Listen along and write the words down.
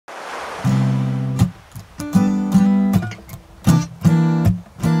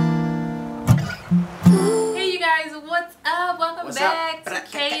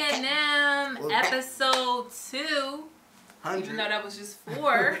Even though that was just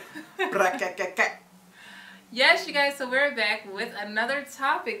 4. Yes, you guys, so we're back with another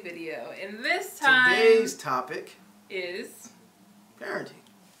topic video. And this time... Today's topic is... parenting.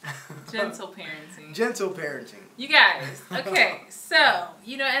 Gentle parenting. Gentle parenting. You guys, okay, so,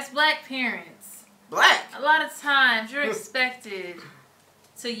 you know, as black parents... Black? A lot of times you're expected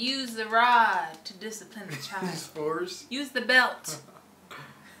to use the rod to discipline the child. Use force. Use the belt.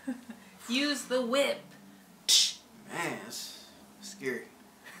 Use the whip. Man, that's scary.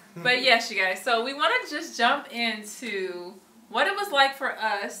 But yes, you guys, so we want to just jump into what it was like for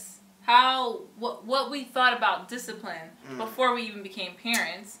us, what we thought about discipline before we even became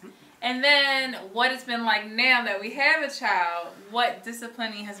parents, and then what it's been like now that we have a child, what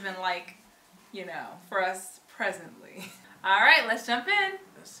disciplining has been like, you know, for us presently. All right, let's jump in.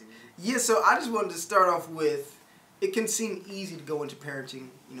 Yeah, so I just wanted to start off with, it can seem easy to go into parenting,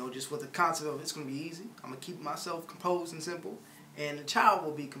 you know, just with the concept of it's going to be easy. I'm going to keep myself composed and simple. And the child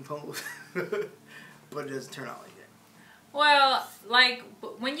will be composed. But it doesn't turn out like that. Well, like,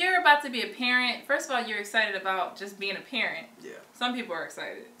 when you're about to be a parent, first of all, you're excited about just being a parent. Yeah. Some people are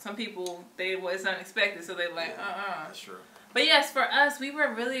excited. Some people, it's unexpected, so they're like, That's true. But yes, for us, we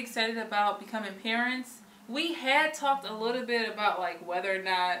were really excited about becoming parents. We had talked a little bit about, like, whether or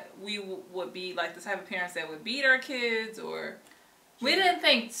not we would be, like, the type of parents that would beat our kids, or... We didn't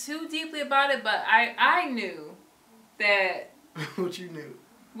think too deeply about it, but I knew that... What you knew?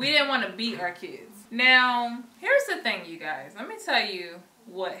 We didn't want to beat our kids. Now, here's the thing, you guys. Let me tell you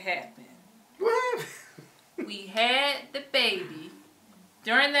what happened. What happened? We had the baby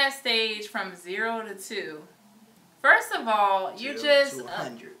during that stage from 0 to 2. First of all, you're just... to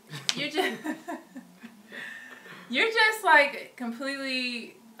 100. You're just like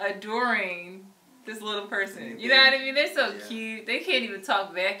completely adoring this little person. You know what I mean? They're so cute. They can't even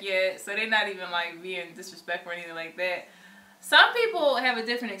talk back yet, so they're not even like being disrespectful or anything like that. Some people have a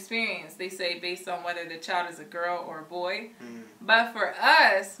different experience, they say, based on whether the child is a girl or a boy. But for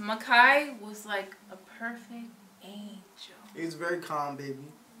us, Makai was like a perfect angel. He was very calm,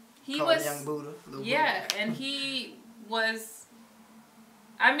 baby. He Call was him young Buddha. Yeah, Buddha. and he was.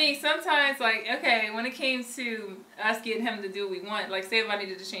 I mean, sometimes, like, okay, when it came to us getting him to do what we want, like, say if I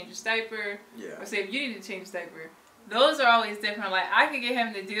needed to change his diaper, or say if you needed to change his diaper, those are always different. Like, I could get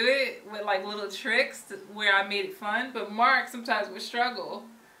him to do it with, like, little tricks where I made it fun, but Mark sometimes would struggle.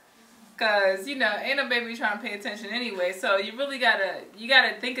 Because, you know, ain't no baby trying to pay attention anyway, so you really gotta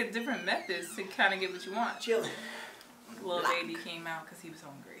think of different methods to kind of get what you want. Chill. Little baby came out because he was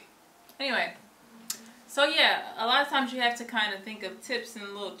hungry. Anyway. So yeah, a lot of times you have to kind of think of tips and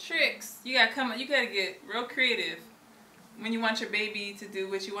little tricks. You gotta get real creative when you want your baby to do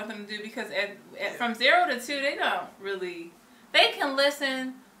what you want them to do, because from 0 to 2, they don't really, they can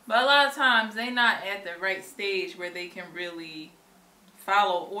listen, but a lot of times they're not at the right stage where they can really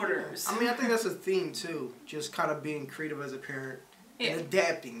follow orders. I mean, I think that's a theme too, just kind of being creative as a parent and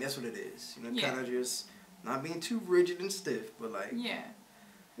adapting. That's what it is. You know, kind of just not being too rigid and stiff, but like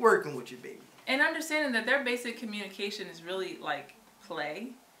working with your baby. And understanding that their basic communication is really like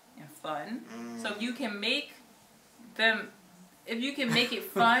play and fun. So if you can make it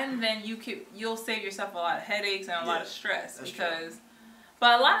fun, then you'll save yourself a lot of headaches and a lot of stress. Because,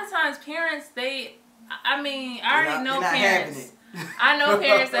 but a lot of times parents, I already know parents. I know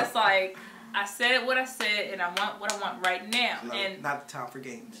parents that's like, I said what I said, and I want what I want right now. No, and not the time for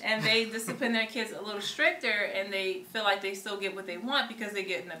games. And they discipline their kids a little stricter, and they feel like they still get what they want because they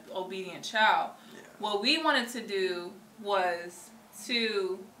get an obedient child. What we wanted to do was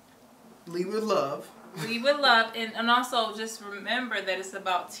to lead with love. Lead with love, and also just remember that it's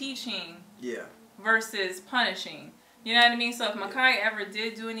about teaching versus punishing. You know what I mean? So if Makai ever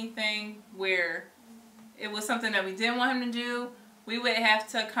did do anything where it was something that we didn't want him to do, we would have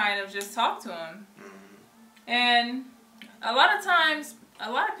to kind of just talk to him. And a lot of times,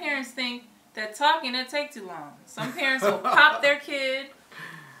 a lot of parents think that talking will take too long. Some parents will pop their kid,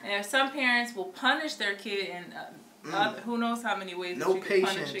 and some parents will punish their kid in who knows how many ways that you can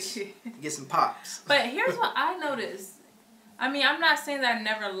punish your kid. Get some pops. But here's what I noticed. I mean, I'm not saying that I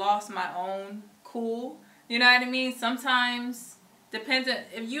never lost my own cool. You know what I mean? Sometimes,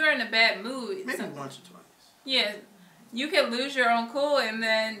 if you're in a bad mood. Maybe once or twice. Yeah. You can lose your own cool, and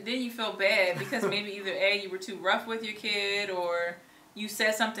then you feel bad because maybe either A, you were too rough with your kid, or you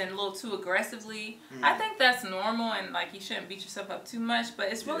said something a little too aggressively. I think that's normal, and like you shouldn't beat yourself up too much,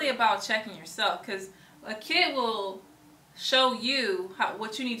 but it's really about checking yourself, because a kid will show you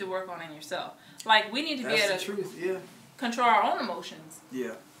what you need to work on in yourself. Like, we need to be able to control our own emotions.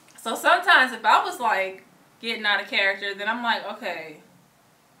 So sometimes if I was like getting out of character, then I'm like, okay,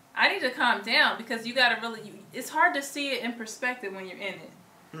 I need to calm down, because you got to really, it's hard to see it in perspective when you're in it.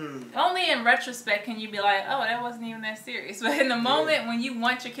 Only in retrospect can you be like, oh, that wasn't even that serious. But in the moment when you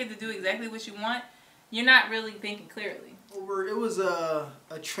want your kid to do exactly what you want, you're not really thinking clearly. Well, it was a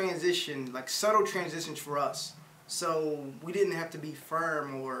transition, like subtle transitions for us. So we didn't have to be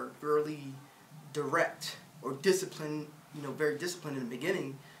firm or really direct or disciplined, you know, very disciplined in the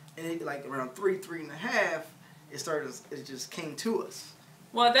beginning. And it, like around 3.5, it just came to us.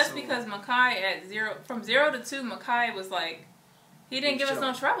 Well, that's because Makai from 0 to 2, Makai was like, he didn't give us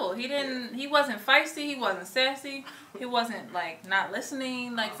no trouble. He wasn't feisty. He wasn't sassy. He wasn't like not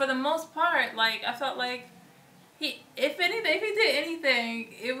listening. Like for the most part, like I felt like if he did anything,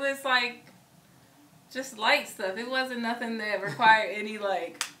 it was like just light stuff. It wasn't nothing that required any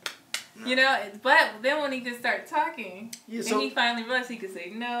like, you know. But then when he just started talking, and he finally realized he could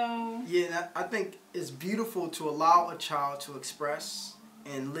say no. Yeah, I think it's beautiful to allow a child to express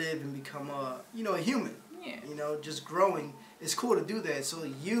and live and become a human. Yeah. You know, just growing. It's cool to do that. So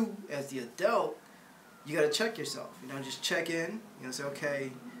you, as the adult, you got to check yourself. You know, just check in. You know, say,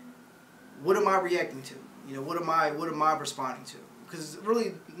 okay, what am I reacting to? You know, what am I responding to? Because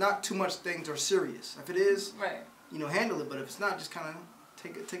really, not too much things are serious. If it is, right, you know, handle it. But if it's not, just kind of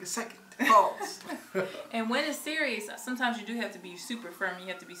take a second, pause. And when it's serious, sometimes you do have to be super firm. You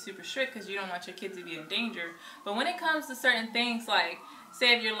have to be super strict because you don't want your kid to be in danger. But when it comes to certain things, like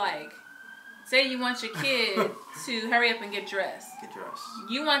say if you're like, say you want your kid to hurry up and get dressed. Get dressed.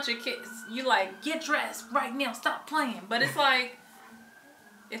 You want your kids, you like, get dressed right now, stop playing. But it's like,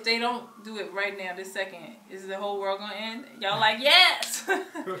 if they don't do it right now, this second, is the whole world going to end? Y'all like, yes!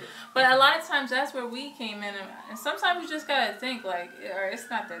 But a lot of times, that's where we came in. And sometimes you just got to think, like, it's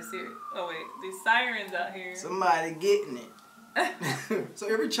not that serious. Oh, wait, these sirens out here. Somebody getting it.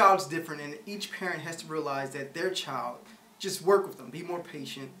 So every child's different, and each parent has to realize that their child, just work with them, be more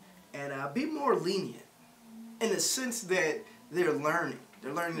patient, and be more lenient in the sense that they're learning.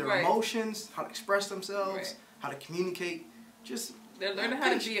 They're learning their emotions, how to express themselves, how to communicate. They're learning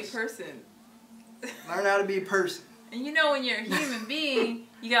how to be a person. Learn how to be a person. And you know, when you're a human being,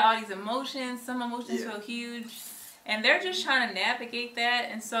 you got all these emotions. Some emotions feel huge. And they're just trying to navigate that.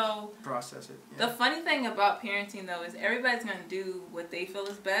 And so process it. The funny thing about parenting, though, is everybody's going to do what they feel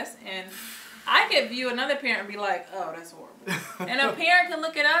is best. And I could view another parent and be like, oh, that's horrible. And a parent can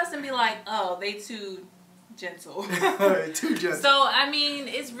look at us and be like, oh, they too gentle. Too gentle. So, I mean,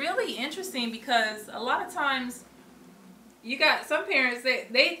 it's really interesting because a lot of times you got some parents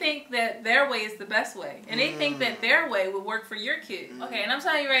that they think that their way is the best way. And they think that their way would work for your kid. Okay, and I'm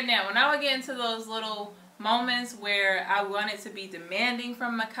telling you right now, when I would get into those little moments where I wanted to be demanding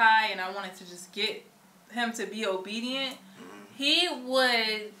from Makai and I wanted to just get him to be obedient, he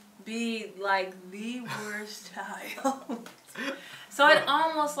would be like the worst child. So it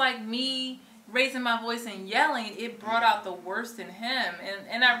almost like me raising my voice and yelling, it brought out the worst in him.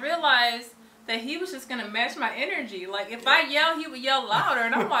 And I realized that he was just going to match my energy. Like, if I yell, he would yell louder.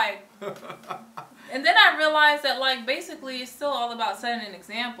 And I'm like... And then I realized that, like, basically it's still all about setting an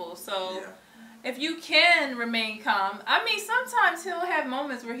example. So if you can remain calm... I mean, sometimes he'll have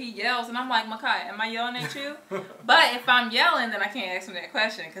moments where he yells, and I'm like, Makai, am I yelling at you? But if I'm yelling, then I can't ask him that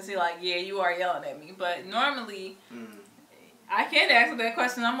question. Because he's like, yeah, you are yelling at me. But normally, I can't ask him that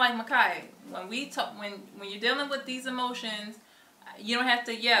question. I'm like, Makai, when you're dealing with these emotions... You don't have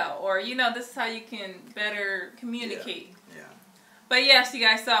to yell, or, you know, this is how you can better communicate. Yeah. But yes, you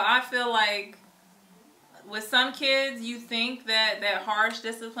guys, so I feel like with some kids, you think that harsh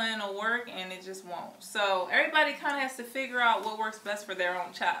discipline will work, and it just won't. So everybody kind of has to figure out what works best for their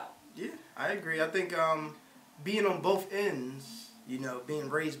own child. Yeah, I agree. I think being on both ends, you know, being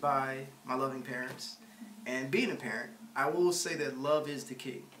raised by my loving parents and being a parent, I will say that love is the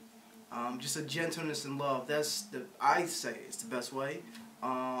key. Just a gentleness and love. I say it's the best way.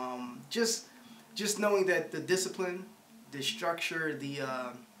 Just knowing that the discipline, the structure, the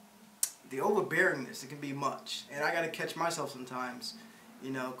overbearingness, it can be much. And I got to catch myself sometimes,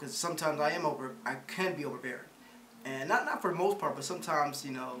 you know, because sometimes I can be overbearing. And not for the most part, but sometimes,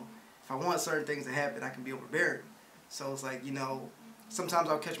 you know, if I want certain things to happen, I can be overbearing. So it's like, you know, sometimes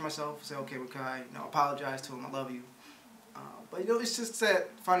I'll catch myself, say, okay, Makai, you know, apologize to him, I love you. But, you know, it's just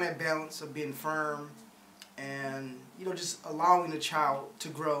find that balance of being firm and, you know, just allowing the child to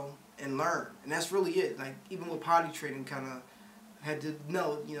grow and learn. And that's really it. Like, even with potty training, kind of had to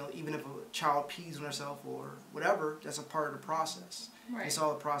know, you know, even if a child pees on herself or whatever, that's a part of the process. Right. It's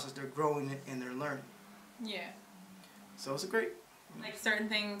all a process. They're growing and they're learning. Yeah. So it's a great... Like, certain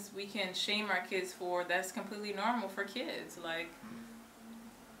things we can shame our kids for, that's completely normal for kids. Like,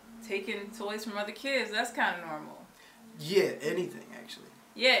 taking toys from other kids, that's kind of normal. Yeah, anything, actually.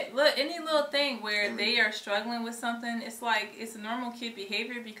 Yeah, look, any little thing where they are struggling with something, it's like, it's a normal kid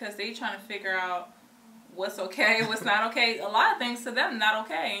behavior because they trying to figure out what's okay, what's not okay. A lot of things to them not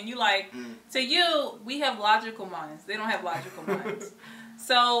okay. And you like, to you, we have logical minds. They don't have logical minds.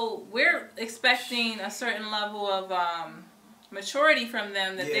 So we're expecting a certain level of maturity from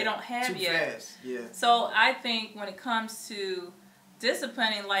them that they don't have yet. Fast. Yeah. So I think when it comes to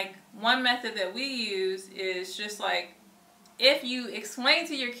disciplining, like one method that we use is just like, if you explain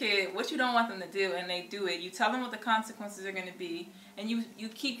to your kid what you don't want them to do and they do it, you tell them what the consequences are going to be, and you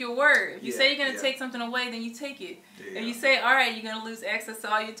keep your word. If you say you're going to take something away, then you take it. If you say, all right, you're going to lose access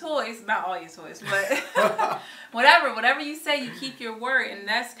to all your toys, not all your toys, but whatever you say, you keep your word, and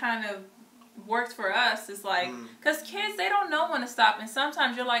that's kind of worked for us. It's like, because kids, they don't know when to stop, and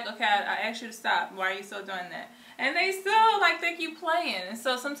sometimes you're like, okay, I asked you to stop. Why are you still doing that? And they still like think you playing, and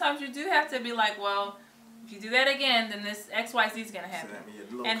so sometimes you do have to be like, well, if you do that again, then this XYZ is going to happen.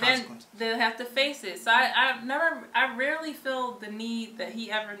 And then they'll have to face it. So I rarely feel the need that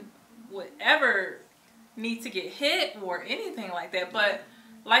he would ever need to get hit or anything like that. But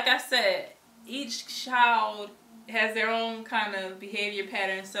like I said, each child has their own kind of behavior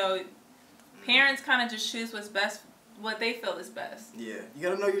pattern. So parents kind of just choose what's best, what they feel is best. Yeah, you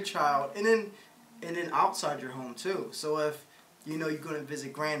got to know your child. And then outside your home too. So if you know you're going to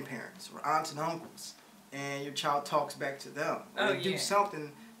visit grandparents or aunts and uncles, and your child talks back to them, or they do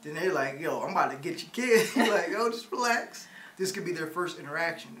something, then they're like, yo, I'm about to get your kid. You're like, yo, just relax. This could be their first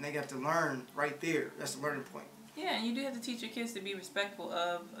interaction, and they have to learn right there. That's the learning point. Yeah, and you do have to teach your kids to be respectful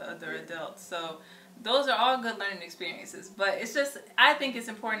of other adults. So those are all good learning experiences. But it's just, I think it's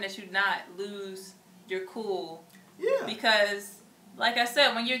important that you not lose your cool. Yeah. Because, like I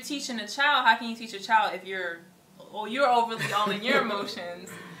said, when you're teaching a child, how can you teach a child if you're overly all in your emotions?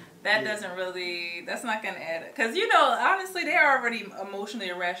 That doesn't really, that's not going to add it. Because, you know, honestly, they're already emotionally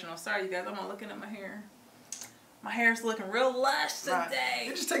irrational. Sorry, you guys, I'm not looking at my hair. My hair's looking real lush today.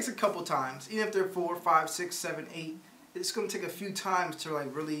 It just takes a couple times. Even if they're 4, 5, 6, 7, 8, it's going to take a few times to,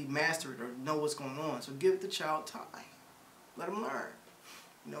 like, really master it or know what's going on. So give the child time. Let them learn.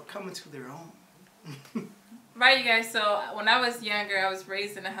 You know, come into their own. Right, you guys. So when I was younger, I was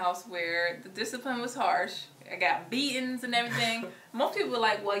raised in a house where the discipline was harsh. I got beatings and everything. Most people were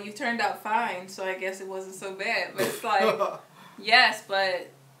like, well, you turned out fine, so I guess it wasn't so bad. But it's like, yes, but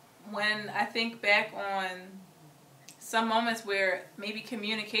when I think back on some moments where maybe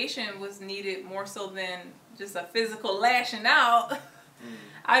communication was needed more so than just a physical lashing out,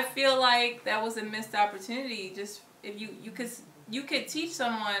 I feel like that was a missed opportunity. Just if you could teach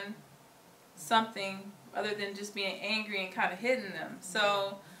someone something other than just being angry and kind of hitting them.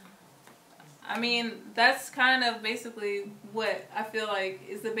 So I mean, that's kind of basically what I feel like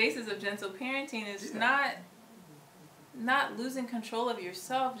is the basis of gentle parenting, is not losing control of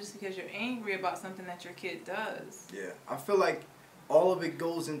yourself just because you're angry about something that your kid does. Yeah, I feel like all of it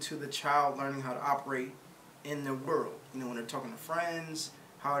goes into the child learning how to operate in the world. You know, when they're talking to friends,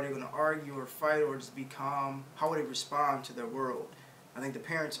 how are they going to argue or fight or just be calm? How would they respond to their world? I think the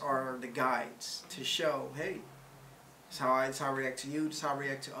parents are the guides to show, hey, it's how I react to you, it's how I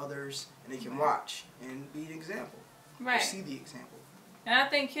react to others, and they can watch and be an example. Right. See the example. And I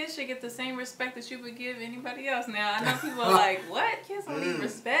think kids should get the same respect that you would give anybody else. Now, I know people are like, what? Kids don't need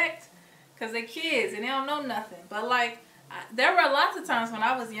respect? Because they're kids and they don't know nothing. But, like, there were lots of times when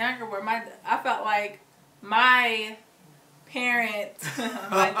I was younger where I felt like my parent,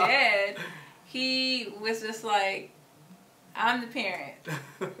 my dad, he was just like, I'm the parent.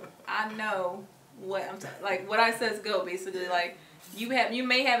 I know what like what I says go, basically. Like, you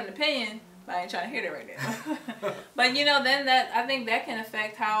may have an opinion, but I ain't trying to hear it right now. But you know, then I think that can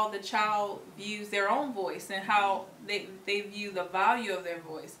affect how the child views their own voice and how they view the value of their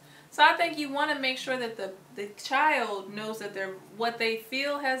voice. So I think you want to make sure that the child knows that what they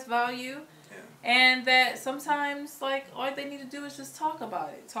feel has value, and that sometimes, like, all they need to do is just talk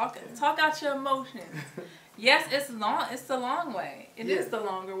about it. Talk out your emotions. Yes, it's the long way. It is the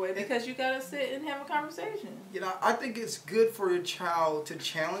longer way, because you gotta sit and have a conversation. You know, I think it's good for your child to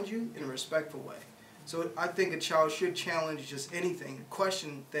challenge you in a respectful way. So I think a child should challenge just anything,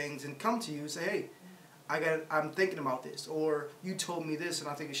 question things, and come to you and say, hey, I'm thinking about this, or you told me this and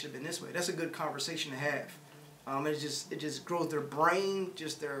I think it should have been this way. That's a good conversation to have. It just grows their brain,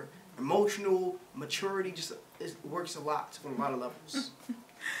 just their emotional maturity. It works a lot on a lot of levels.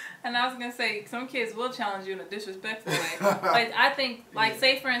 And I was going to say, some kids will challenge you in a disrespectful way. But I think, like,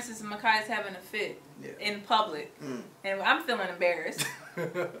 say, for instance, Makai's having a fit in public, and I'm feeling embarrassed.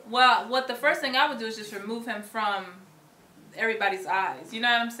 Well, the first thing I would do is just remove him from everybody's eyes. You know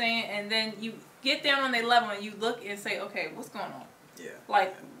what I'm saying? And then you get down on their level and you look and say, okay, what's going on? Yeah.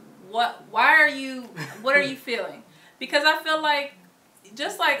 Like, what are you feeling? Because I feel like,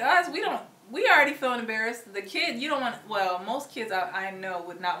 just like us, we already feel embarrassed. The kid, you don't want, well, most kids I know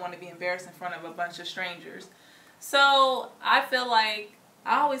would not want to be embarrassed in front of a bunch of strangers. So I feel like,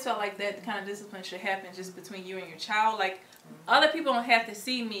 I always felt like that kind of discipline should happen just between you and your child. Like, other people don't have to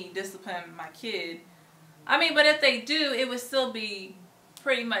see me discipline my kid. I mean, but if they do, it would still be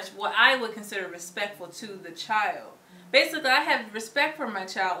pretty much what I would consider respectful to the child. Basically, I have respect for my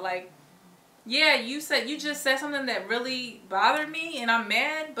child. Like, yeah, you just said something that really bothered me and I'm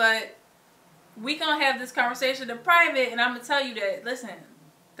mad, but we gonna have this conversation in private and I'm gonna tell you that, listen,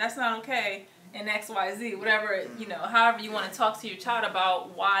 that's not okay, and X, Y, Z, whatever, you know, however you want to talk to your child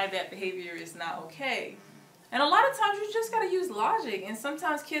about why that behavior is not okay. And a lot of times you just gotta use logic, and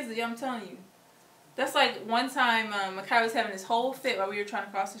sometimes kids, I'm telling you, that's like one time Makai was having this whole fit while we were trying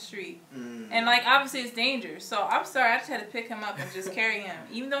to cross the street. And like, obviously it's dangerous. So I'm sorry, I just had to pick him up and just carry him.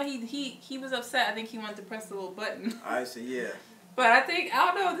 Even though he was upset, I think he wanted to press the little button. I see, yeah. But I think, I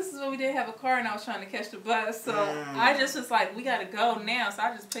don't know, this is when we didn't have a car and I was trying to catch the bus. So I just was like, we gotta go now. So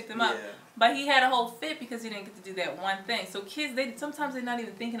I just picked him up. Yeah. But he had a whole fit because he didn't get to do that one thing. So kids, sometimes they're not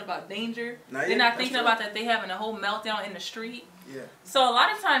even thinking about danger. They're not thinking about that they having a whole meltdown in the street. Yeah. So a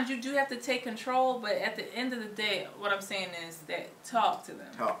lot of times you do have to take control, but at the end of the day, what I'm saying is that talk to them.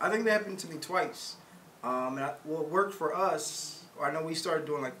 I think that happened to me twice. And what worked for us, or I know we started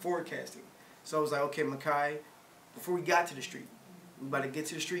doing like forecasting. So I was like, okay, Makai, before we got to the street, we about to get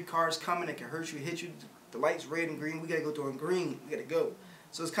to the street, cars coming, it can hurt you, hit you, the light's red and green, we gotta go through green, we gotta go.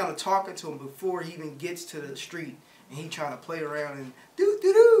 So it's kind of talking to him before he even gets to the street, and he trying to play around and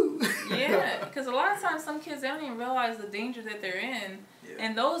do. Yeah, because a lot of times some kids, they don't even realize the danger that they're in. Yeah.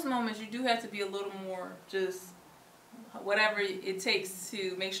 In those moments, you do have to be a little more just whatever it takes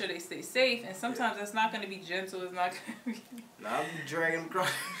to make sure they stay safe. And sometimes that's not going to be gentle. It's not going to be... No, I'll be dragging them across.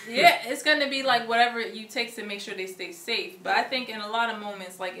 Yeah, it's going to be like whatever it takes to make sure they stay safe. But I think in a lot of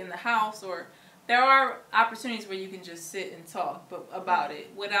moments, like in the house, or there are opportunities where you can just sit and talk about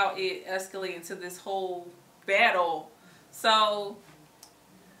it without it escalating to this whole battle. So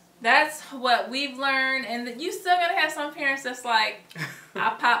that's what we've learned, and you still gotta have some parents that's like,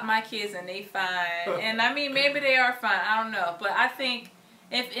 I pop my kids and they fine. And I mean, maybe they are fine, I don't know. But I think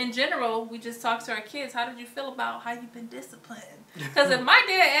if in general we just talk to our kids, how did you feel about how you've been disciplined? Because if my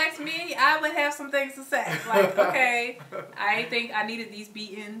dad asked me, I would have some things to say. Like, okay, I think I needed these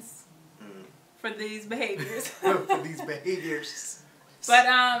beatings for these behaviors. For these behaviors. But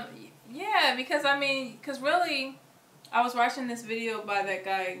yeah, because I mean, because really, I was watching this video by that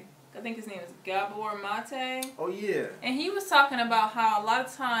guy, I think his name is Gabor Mate. Oh, yeah. And he was talking about how a lot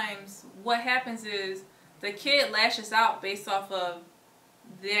of times what happens is the kid lashes out based off of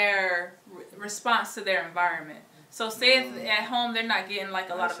their response to their environment. So say if at home they're not getting like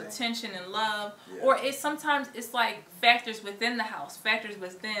a lot of attention and love, or sometimes it's like factors within the house, factors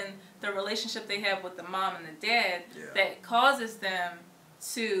within the relationship they have with the mom and the dad that causes them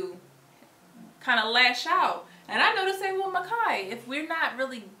to kind of lash out. And I noticed that with Makai, if we're not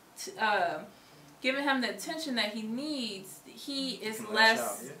really giving him the attention that he needs, he is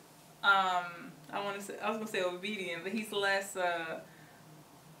less, I was gonna say obedient, but he's less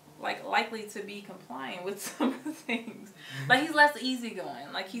like likely to be compliant with some of the things. Like he's less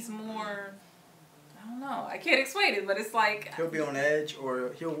easygoing. Like he's more, I don't know, I can't explain it, but it's like he'll be on edge,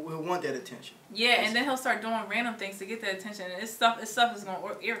 or he'll want that attention. Yeah, and then he'll start doing random things to get that attention, and his stuff is gonna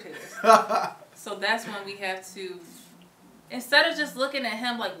irritate us. So that's when we have to, instead of just looking at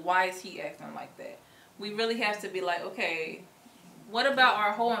him like, why is he acting like that? We really have to be like, okay, what about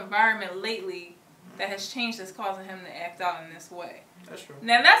our whole environment lately that has changed that's causing him to act out in this way? That's true.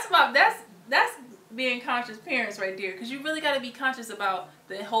 Now that's being conscious parents right there, because you really got to be conscious about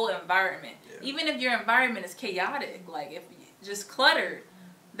the whole environment. Yeah. Even if your environment is chaotic, like if just cluttered,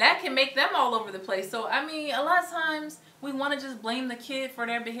 that can make them all over the place. So I mean, a lot of times we want to just blame the kid for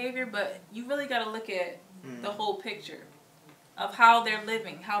their behavior, but you really got to look at the whole picture of how they're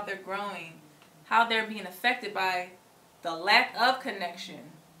living, how they're growing, how they're being affected by the lack of connection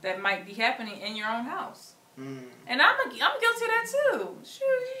that might be happening in your own house. And I'm guilty of that too. Shoot,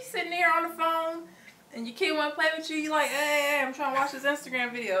 you sitting there on the phone and your kid want to play with you. You're like, hey, I'm trying to watch this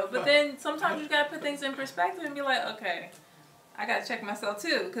Instagram video. But then sometimes you got to put things in perspective and be like, okay, I got to check myself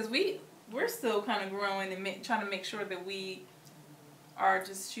too. Because we're still kind of growing and trying to make sure that we are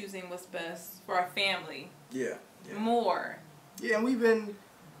just choosing what's best for our family. Yeah. More. Yeah, and we've been,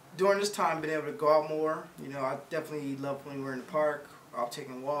 during this time, been able to go out more. You know, I definitely love when we're in the park, out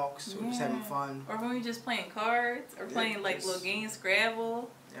taking walks, or just having fun. Or when we're just playing cards, or playing like little games, Scrabble.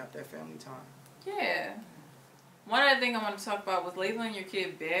 Yep, that family time. Yeah. one other thing I want to talk about was labeling your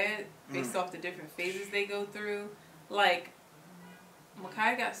kid bad based off the different phases they go through. Like,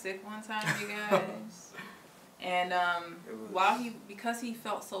 Makai got sick one time, you guys. And because he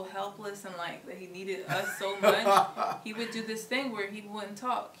felt so helpless and like that he needed us so much, he would do this thing where he wouldn't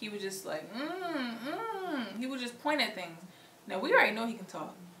talk. He would just like, he would just point at things. Now, we already know he can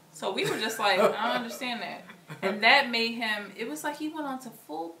talk. So we were just like, I don't understand that. And that made him, it was like he went on to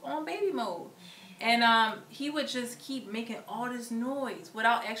full-on baby mode. And he would just keep making all this noise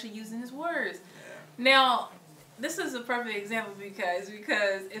without actually using his words. Yeah. Now, this is a perfect example because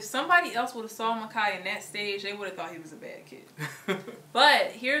if somebody else would have saw Makai in that stage, they would have thought he was a bad kid.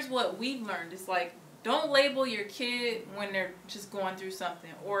 But here's what we've learned. It's like, don't label your kid when they're just going through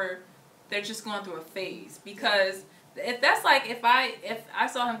something or they're just going through a phase. Because if that's like, if I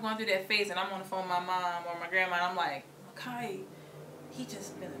saw him going through that phase and I'm on the phone with my mom or my grandma and I'm like, Makai, he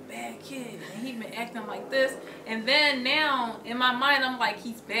just been a bad kid and he been acting like this. And then now, in my mind, I'm like,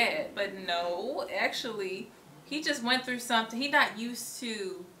 he's bad. But no, actually, he just went through something. He's not used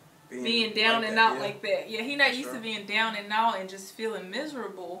to being down and out like that. Yeah, he's not used to being down and out and just feeling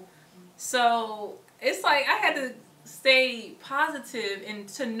miserable. So it's like I had to stay positive and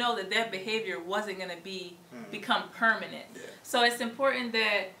to know that that behavior wasn't going to become permanent. Yeah. So it's important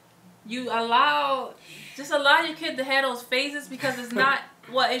that you just allow your kid to have those phases because it's not,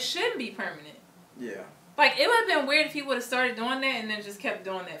 well, it shouldn't be permanent. Yeah. Like, it would have been weird if he would have started doing that and then just kept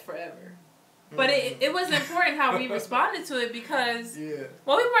doing that forever. But it was important how we responded to it because,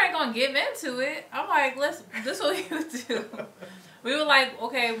 well, we weren't going to give into it. I'm like, listen, this is what we would do. We were like,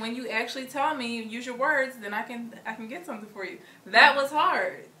 okay, when you actually tell me, use your words, then I can get something for you. That was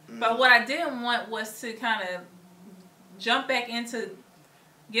hard. But what I didn't want was to kind of jump back into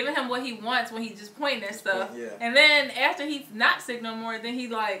giving him what he wants when he's just pointing at stuff. Yeah. And then after he's not sick no more, then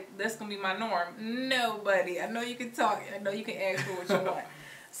he's like, that's going to be my norm. No, buddy. I know you can talk. I know you can ask for what you want.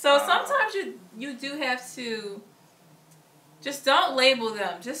 So sometimes you do have to just don't label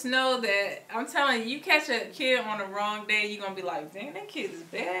them. Just know that, I'm telling you, you catch a kid on the wrong day, you're going to be like, dang, that kid is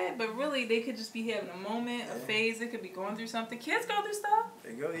bad. But really, they could just be having a moment, a phase. They could be going through something. Kids go through stuff.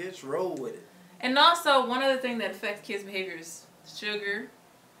 They go, just roll with it. And also, one other thing that affects kids' behavior is sugar,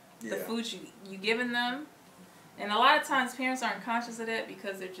 the food you giving them. And a lot of times, parents aren't conscious of that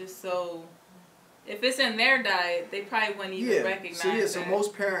because they're just so... If it's in their diet, they probably wouldn't even recognize that. So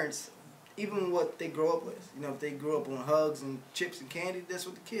most parents, even what they grow up with, you know, if they grew up on hugs and chips and candy, that's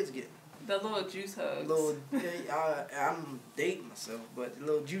what the kids get. The little juice hugs. I'm dating myself, but the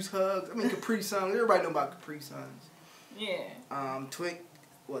little juice hugs. I mean, Capri Suns. Everybody know about Capri Suns. Yeah. Twix.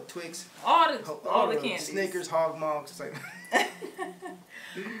 All the candies. Snickers, Hog Mogs. It's like...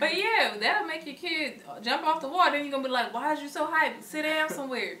 But yeah, that'll make your kid jump off the wall. Then you're going to be like, why is you so hyped? Sit down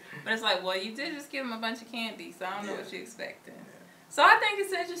somewhere. But it's like, well, you did just give him a bunch of candy, so I don't know what you're expecting. Yeah. So I think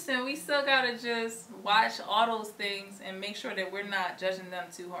it's interesting. We still got to just watch all those things and make sure that we're not judging them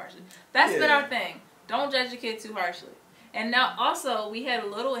too harshly. That's been our thing. Don't judge your kid too harshly. And now also, we had a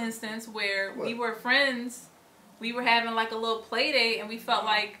little instance where we were friends. We were having like a little play date and we felt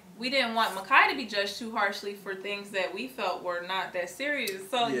like we didn't want Makai to be judged too harshly for things that we felt were not that serious.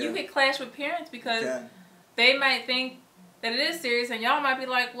 So you could clash with parents because they might think that it is serious, and y'all might be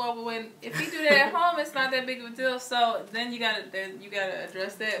like, well, if he do that at home, it's not that big of a deal. So then you gotta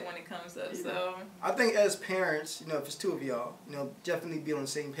address that when it comes up. Yeah. So I think as parents, you know, if it's two of y'all, you know, definitely be on the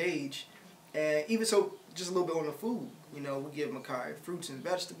same page, and even so, just a little bit on the food. You know, we give Makai fruits and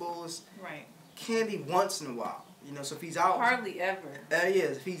vegetables, candy once in a while. You know, so if he's out... Hardly ever.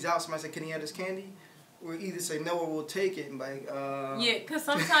 If he's out, somebody say, can he have this candy? We'll either say no or we'll take it and like... Yeah, because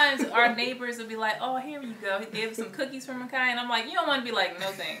sometimes our neighbors will be like, oh, here you go. He gave some cookies for Makai. And I'm like, you don't want to be like, no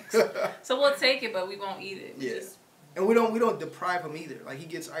thanks. So we'll take it, but we won't eat it. And we don't deprive him either. Like, he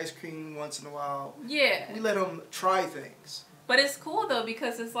gets ice cream once in a while. Yeah. We let him try things. But it's cool though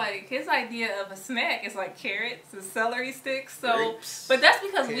because it's like his idea of a snack is like carrots and celery sticks. So, grapes, but that's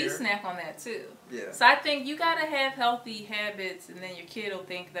because we snack on that too. Yeah. So I think you gotta have healthy habits, and then your kid will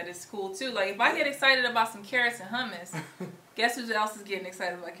think that it's cool too. Like if I get excited about some carrots and hummus, guess who else is getting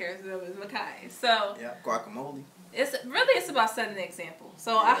excited about carrots and hummus? Makai. So guacamole. It's about setting the example.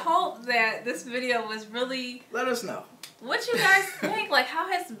 So I hope that this video was really... Let us know what you guys think. Like,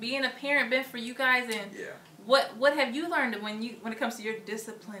 how has being a parent been for you guys, and what have you learned when it comes to your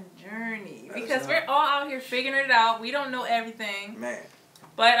discipline journey? Because we're all out here figuring it out. We don't know everything, man.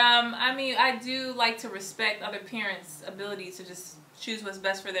 But I mean, I do like to respect other parents' ability to just choose what's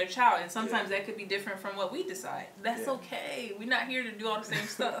best for their child. And sometimes that could be different from what we decide. That's okay. We're not here to do all the same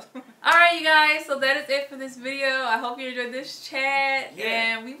stuff. Alright, you guys. So that is it for this video. I hope you enjoyed this chat.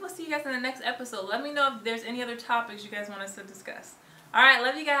 And we will see you guys in the next episode. Let me know if there's any other topics you guys want us to discuss. Alright,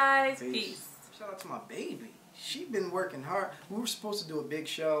 love you guys. Peace. Shout out to my baby. She been working hard. We were supposed to do a big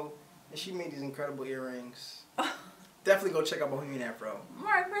show, and she made these incredible earrings. Definitely go check out Bohemian Afro.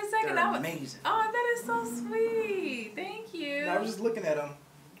 Mark, for a second, they're amazing. Oh, that is so sweet. Thank you. And I was just looking at them,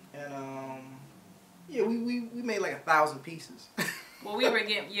 and yeah, we made like 1,000 pieces. Well, we were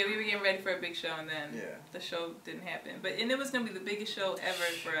getting ready for a big show, and then the show didn't happen. And it was gonna be the biggest show ever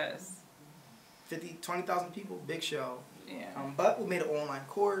for us. 20,000 people, big show. Yeah. But we made an online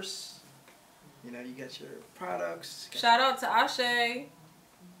course. You know, you got your products. Shout out to Ashe.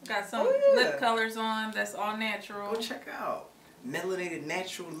 Got some lip colors on. That's all natural. Go check out melanated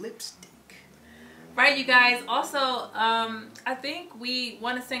natural lipstick. Right, you guys. Also, I think we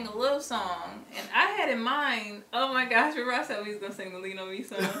want to sing a little song, and I had in mind. Oh my gosh, remember I said we was gonna sing the Lean on Me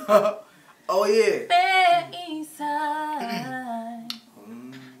song. Oh yeah. There inside,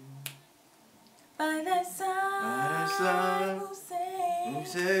 by that side, who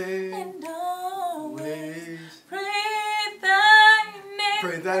say, and always pray thy name.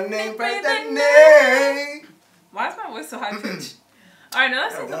 Pray thy name, pray thy name. Why is my voice so high pitched? All right, now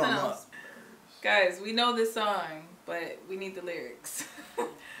let's sing something else. Guys, we know this song, but we need the lyrics.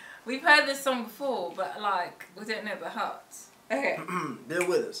 We've heard this song before, but like, we didn't know the hearts. Okay. They're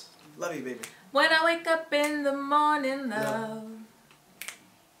with us. Love you, baby. When I wake up in the morning, love,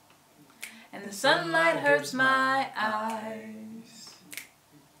 and the sunlight hurts my eyes,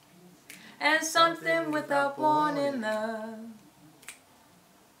 and something without warning, love,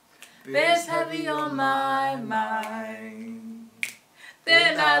 bears heavy on my mind.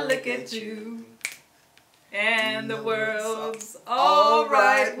 Then I look at you, and the world's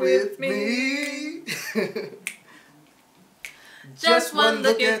alright with me. Just one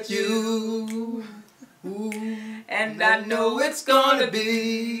look at you, and I know it's gonna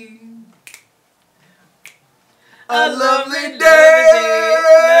be a lovely day.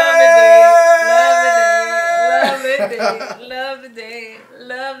 Love the day,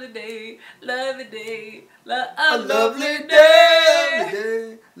 love the day, love the day, a lovely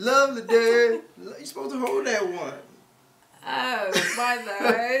day. Lovely day. You're supposed to hold that one. Oh, my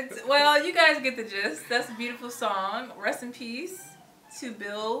God. Well, you guys get the gist. That's a beautiful song. Rest in peace to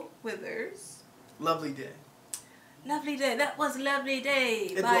Bill Withers. Lovely day. Lovely day. That was Lovely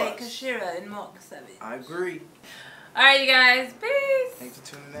Day by Kasheera and Mark Savage. I agree. Alright, you guys. Peace. Thanks for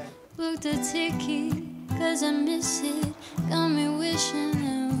tuning in. Booked a ticket, cause I miss it. Got me wishing